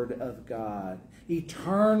Word of God.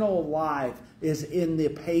 Eternal life is in the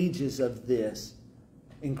pages of this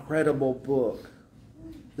incredible book.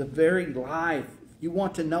 The very life, if you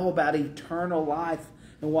want to know about eternal life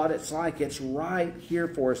and what it's like, it's right here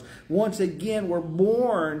for us. Once again, we're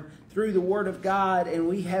born through the Word of God, and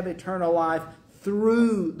we have eternal life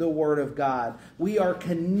through the Word of God. We are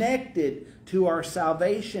connected to our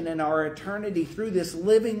salvation and our eternity through this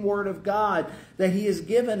living Word of God that He has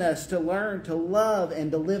given us to learn, to love,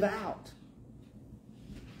 and to live out.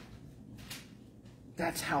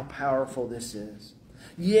 That's how powerful this is.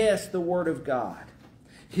 Yes, the Word of God.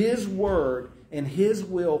 His Word and His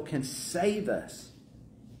will can save us.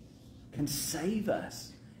 Can save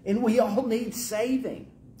us. And we all need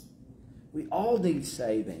saving. We all need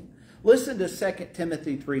saving. Listen to 2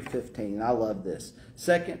 Timothy 3:15. I love this.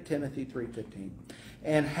 2 Timothy 3:15.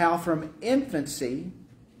 And how from infancy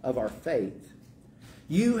of our faith,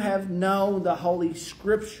 you have known the Holy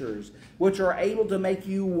Scriptures, which are able to make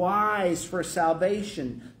you wise for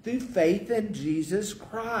salvation through faith in Jesus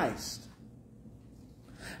Christ.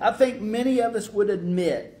 I think many of us would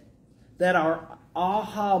admit that our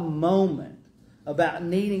aha moment about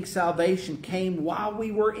needing salvation came while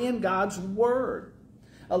we were in God's Word.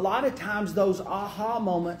 A lot of times those aha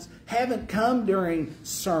moments haven't come during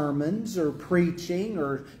sermons or preaching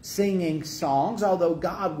or singing songs, although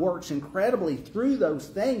God works incredibly through those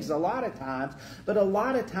things a lot of times. But a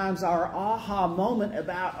lot of times our aha moment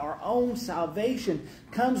about our own salvation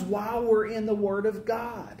comes while we're in the Word of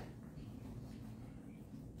God.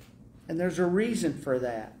 And there's a reason for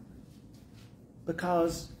that.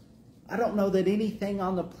 Because I don't know that anything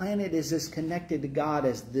on the planet is as connected to God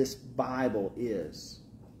as this Bible is.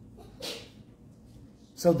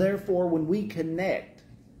 So therefore, when we connect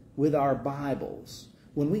with our Bibles,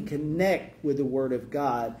 when we connect with the Word of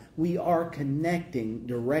God, we are connecting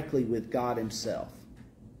directly with God Himself.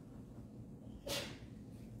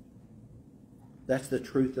 That's the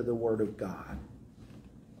truth of the Word of God.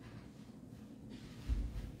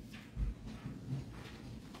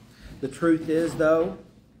 The truth is, though,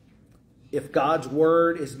 if God's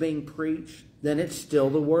Word is being preached, then it's still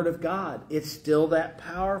the Word of God. It's still that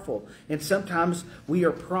powerful. And sometimes we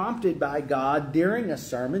are prompted by God during a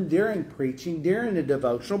sermon, during preaching, during a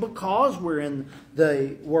devotional, because we're in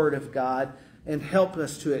the Word of God, and help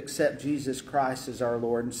us to accept Jesus Christ as our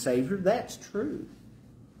Lord and Savior. That's true.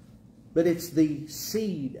 But it's the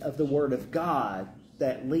seed of the Word of God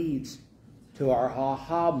that leads to our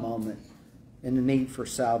aha moment and the need for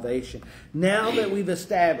salvation. Now that we've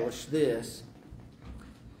established this,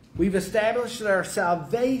 We've established that our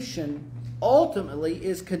salvation ultimately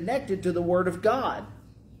is connected to the Word of God.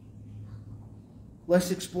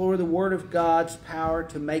 Let's explore the Word of God's power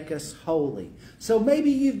to make us holy. So maybe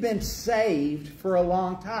you've been saved for a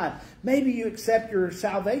long time. Maybe you accept your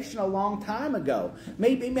salvation a long time ago.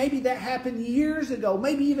 Maybe that happened years ago.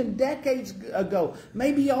 Maybe even decades ago.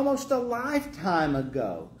 Maybe almost a lifetime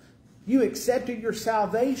ago. You accepted your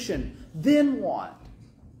salvation. Then what?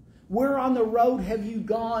 Where on the road have you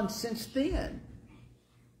gone since then?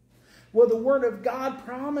 Well, the Word of God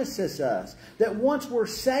promises us that once we're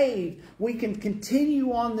saved, we can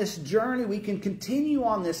continue on this journey. We can continue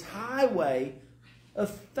on this highway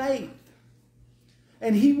of faith.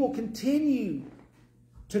 And He will continue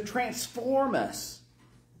to transform us.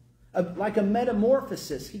 Like a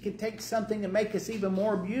metamorphosis. He can take something and make us even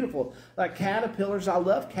more beautiful. Like caterpillars. I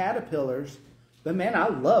love caterpillars. But man, I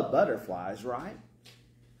love butterflies, right?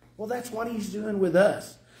 Well, that's what He's doing with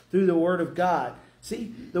us through the Word of God.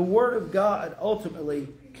 See, the Word of God ultimately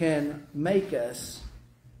can make us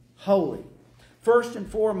holy. First and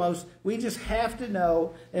foremost, we just have to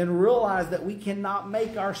know and realize that we cannot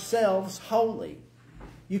make ourselves holy.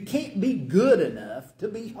 You can't be good enough to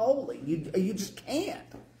be holy. You just can't.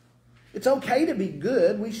 It's okay to be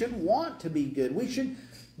good. We should want to be good. We should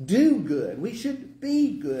do good. We should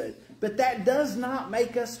be good. But that does not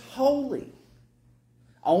make us holy.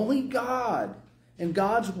 Only God and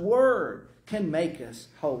God's Word can make us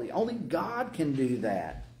holy. Only God can do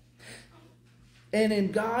that. And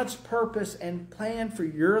in God's purpose and plan for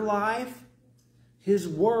your life, His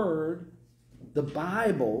Word, the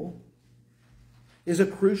Bible, is a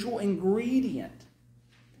crucial ingredient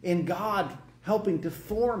in God helping to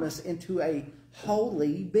form us into a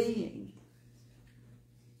holy being.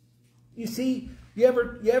 You see, you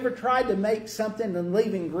ever tried to make something and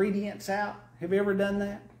leave ingredients out? Have you ever done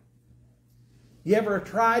that? You ever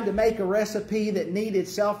tried to make a recipe that needed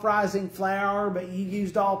self-rising flour, but you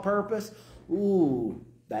used all-purpose? Ooh,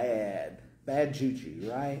 bad. Bad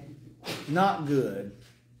juju, right? Not good.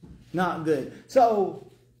 Not good.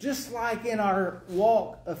 So, just like in our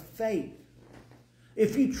walk of faith,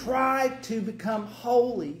 if you try to become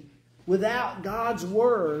holy without God's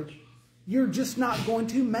Word, you're just not going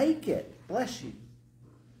to make it. Bless you.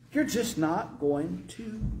 You're just not going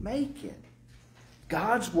to make it.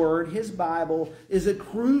 God's Word, His Bible, is a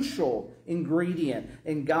crucial ingredient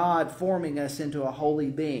in God forming us into a holy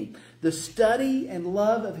being. The study and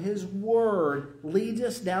love of His Word leads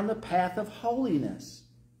us down the path of holiness.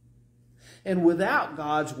 And without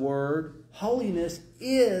God's Word, holiness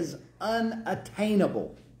is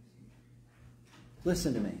unattainable.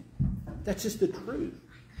 Listen to me. That's just the truth.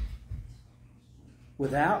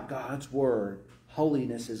 Without God's Word,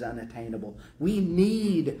 holiness is unattainable. We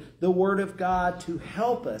need the Word of God to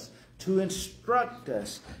help us, to instruct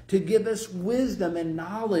us, to give us wisdom and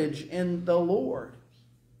knowledge in the Lord.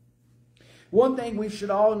 One thing we should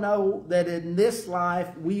all know, that in this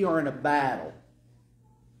life we are in a battle.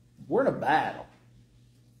 We're in a battle.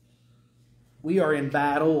 We are in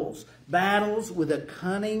battles. Battles with a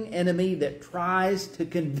cunning enemy that tries to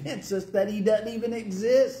convince us that He doesn't even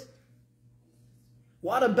exist.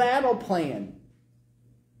 What a battle plan.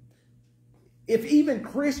 If even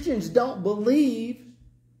Christians don't believe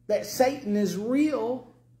that Satan is real,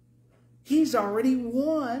 he's already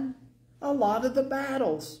won a lot of the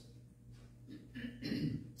battles.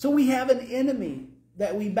 So we have an enemy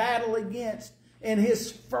that we battle against, and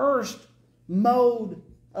his first mode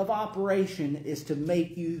of operation is to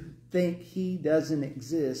make you think he doesn't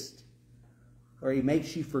exist, or he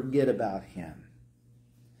makes you forget about him.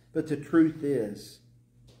 But the truth is,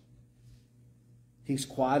 he's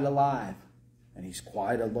quite alive. And he's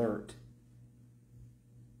quite alert.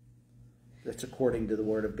 That's according to the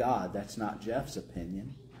Word of God. That's not Jeff's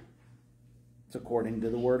opinion. It's according to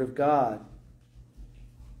the Word of God.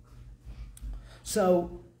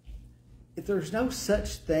 So, if there's no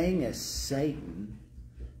such thing as Satan,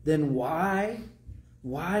 then why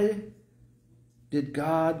did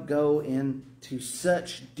God go into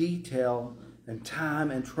such detail and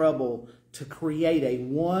time and trouble to create a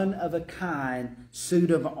one-of-a-kind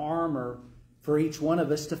suit of armor for each one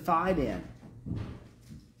of us to fight in?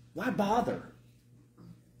 Why bother?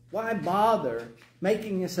 Why bother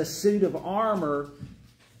making us a suit of armor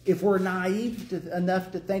if we're naive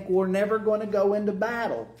enough to think we're never going to go into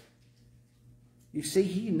battle? You see,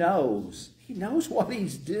 He knows. He knows what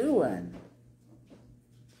He's doing.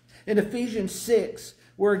 In Ephesians 6,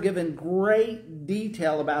 we're given great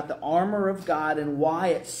detail about the armor of God and why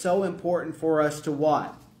it's so important for us to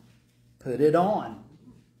what? Put it on.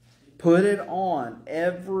 Put it on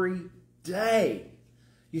every day.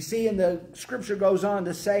 You see, and the scripture goes on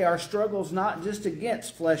to say our struggle's not just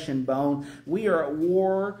against flesh and bone. We are at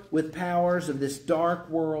war with powers of this dark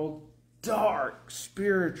world, dark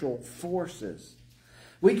spiritual forces.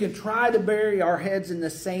 We can try to bury our heads in the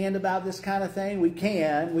sand about this kind of thing. We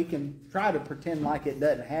can try to pretend like it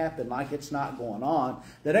doesn't happen, like it's not going on,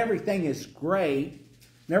 that everything is great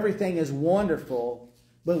and everything is wonderful.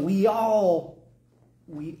 But we all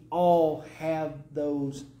have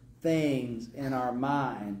those things in our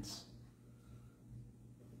minds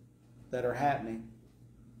that are happening,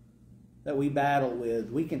 that we battle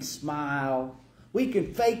with. We can smile. We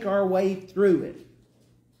can fake our way through it,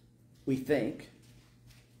 we think.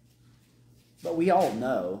 But we all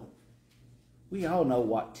know. We all know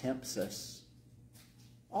what tempts us.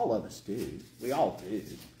 All of us do. We all do.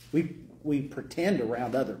 We pretend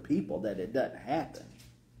around other people that it doesn't happen.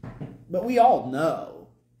 But we all know.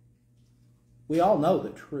 We all know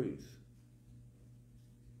the truth.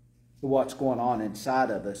 What's going on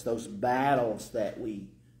inside of us, those battles that we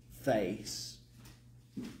face,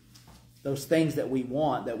 those things that we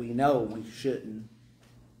want that we know we shouldn't.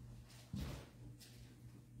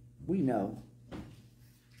 We know.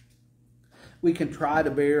 We can try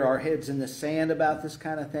to bury our heads in the sand about this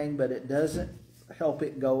kind of thing, but it doesn't help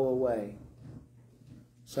it go away.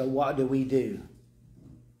 So what do we do?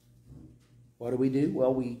 What do we do?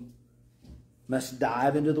 Well, we must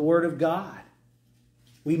dive into the Word of God.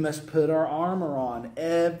 We must put our armor on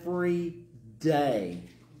every day.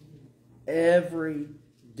 Every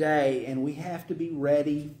day. And we have to be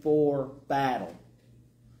ready for battle.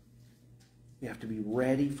 We have to be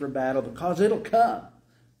ready for battle because it'll come,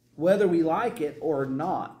 whether we like it or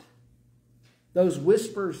not. Those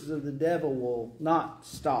whispers of the devil will not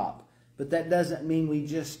stop. But that doesn't mean we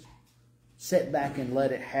just sit back and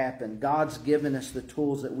let it happen. God's given us the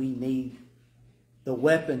tools that we need, the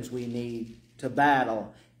weapons we need to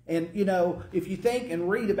battle. And, you know, if you think and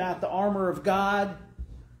read about the armor of God,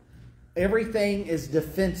 everything is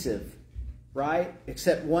defensive, right?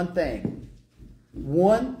 Except one thing.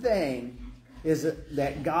 One thing is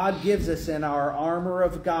that God gives us in our armor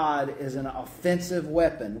of God is an offensive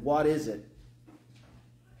weapon. What is it?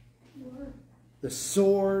 The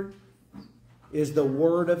sword is the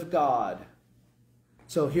Word of God.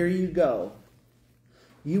 So here you go.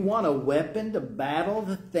 You want a weapon to battle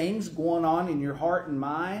the things going on in your heart and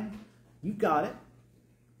mind? You got it.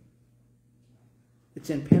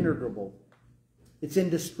 It's impenetrable. It's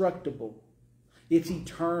indestructible. It's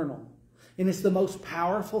eternal. And it's the most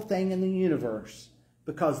powerful thing in the universe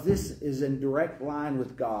because this is in direct line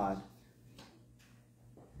with God.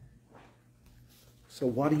 So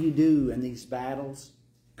what do you do in these battles?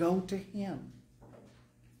 Go to Him.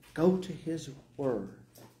 Go to His Word.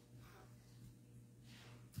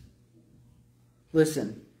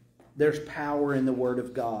 Listen, there's power in the Word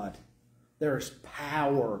of God. There's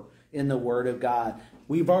power in the Word of God.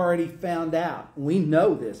 We've already found out. We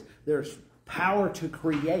know this. There's power to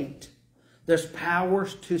create. There's power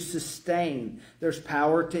to sustain. There's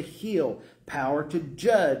power to heal. Power to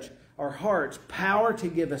judge our hearts. Power to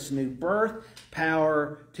give us new birth.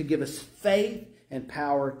 Power to give us faith. And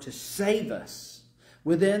power to save us.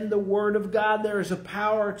 Within the Word of God, there is a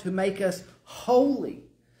power to make us holy.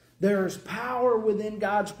 There is power within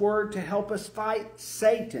God's Word to help us fight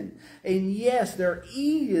Satan. And yes, there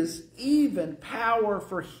is even power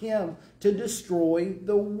for Him to destroy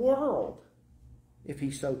the world, if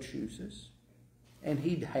He so chooses. And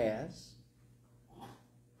He has.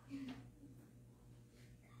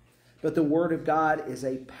 But the Word of God is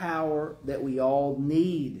a power that we all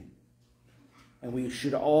need. And we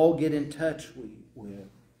should all get in touch with.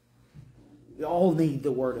 We all need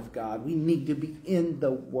the Word of God. We need to be in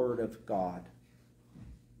the Word of God.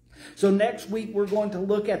 So next week we're going to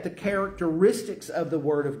look at the characteristics of the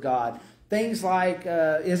Word of God. Things like,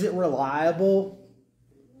 is it reliable?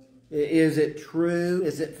 Is it true?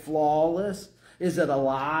 Is it flawless? Is it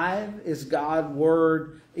alive? Is God's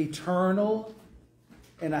Word eternal?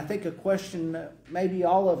 And I think a question that maybe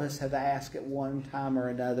all of us have asked at one time or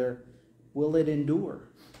another, will it endure?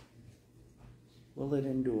 Will it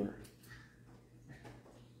endure?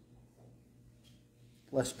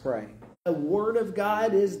 Let's pray. The Word of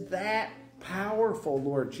God is that powerful,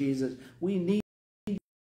 Lord Jesus. We need the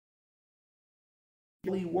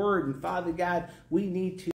Holy Word. And Father God, we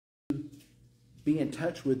need to be in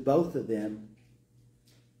touch with both of them,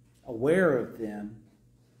 aware of them,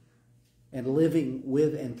 and living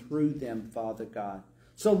with and through them, Father God.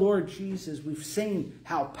 So, Lord Jesus, we've seen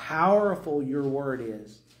how powerful your Word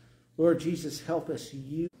is. Lord Jesus, help us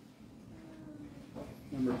use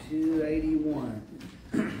number 281.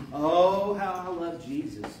 Oh, how I love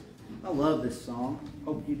Jesus. I love this song.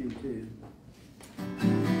 Hope you do too.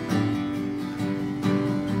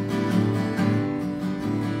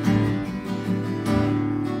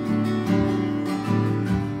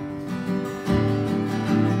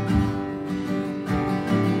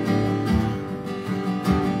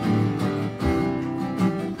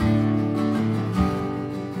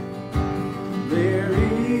 There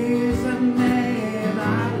is a name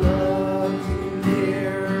I love to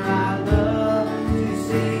hear, I love to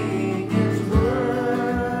sing His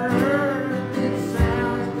word. It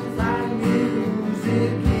sounds like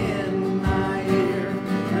music in my ear,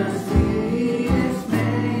 the sweetest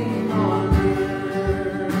name on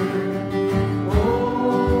earth.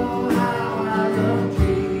 Oh, how I love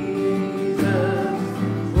Jesus.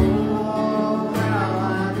 Oh, how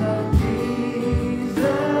I love Jesus.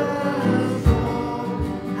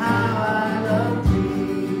 How I love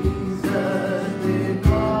Jesus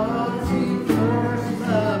because He first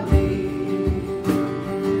loved me.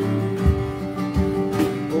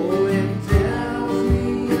 Oh, it tells me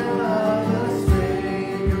of a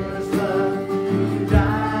Savior's love who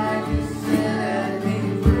died to set me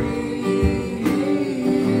free.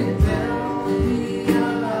 It tells me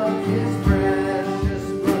of His precious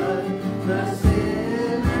blood, the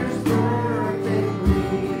sinner's perfect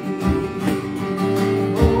plea.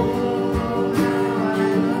 Oh, how I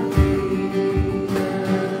love Jesus.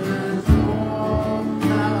 Oh,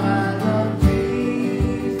 how I love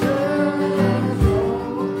Jesus.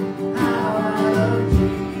 Oh, how I love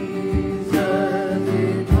Jesus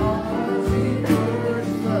because He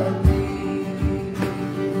first loved me.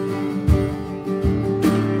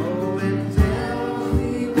 Oh, it tells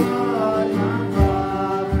me what my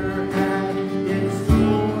Father had in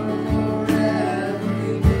store for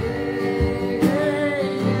every day.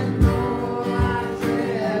 And though I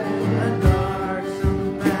tread a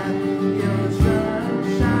darksome path, Your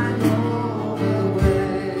sunshine all the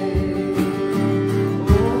way.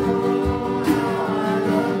 Oh, how I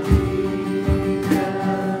love Jesus.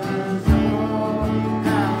 Oh,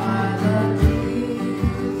 how I love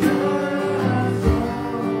Jesus.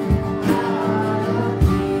 Oh, how I love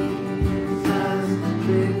Jesus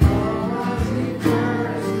because He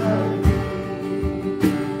first loved me.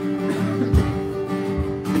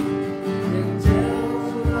 It tells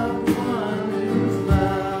of one whose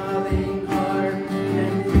loving heart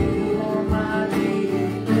can feel my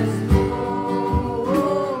deepest woe,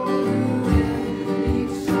 who in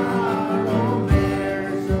each sorrow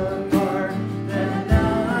bears a part that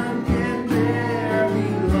none can bear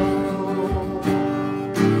below.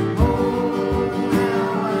 Oh,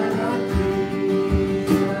 how I love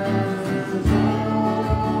Jesus.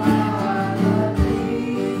 Oh, how I love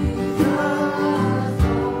Jesus.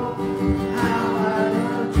 Oh, how I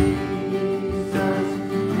love Jesus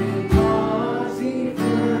because He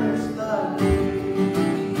first loved me.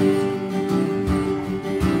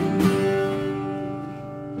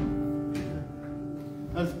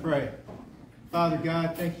 Let's pray. Father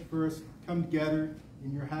God, thank you for us come together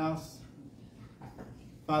in your house.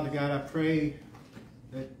 Father God, I pray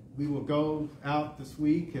that we will go out this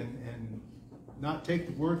week and not take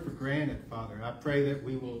the word for granted, Father. I pray that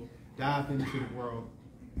we will dive into the world,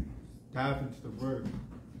 dive into the word,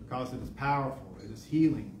 because it is powerful, it is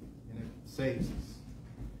healing, and it saves us.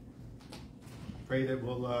 Pray that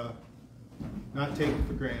we'll not take it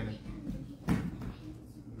for granted.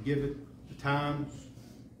 Give it the time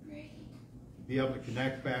be able to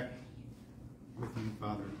connect back with you,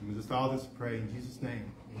 Father. And just all this pray in Jesus' name.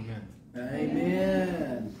 Amen.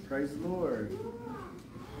 Amen. Praise the Lord.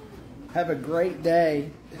 Have a great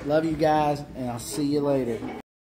day. Love you guys, and I'll see you later.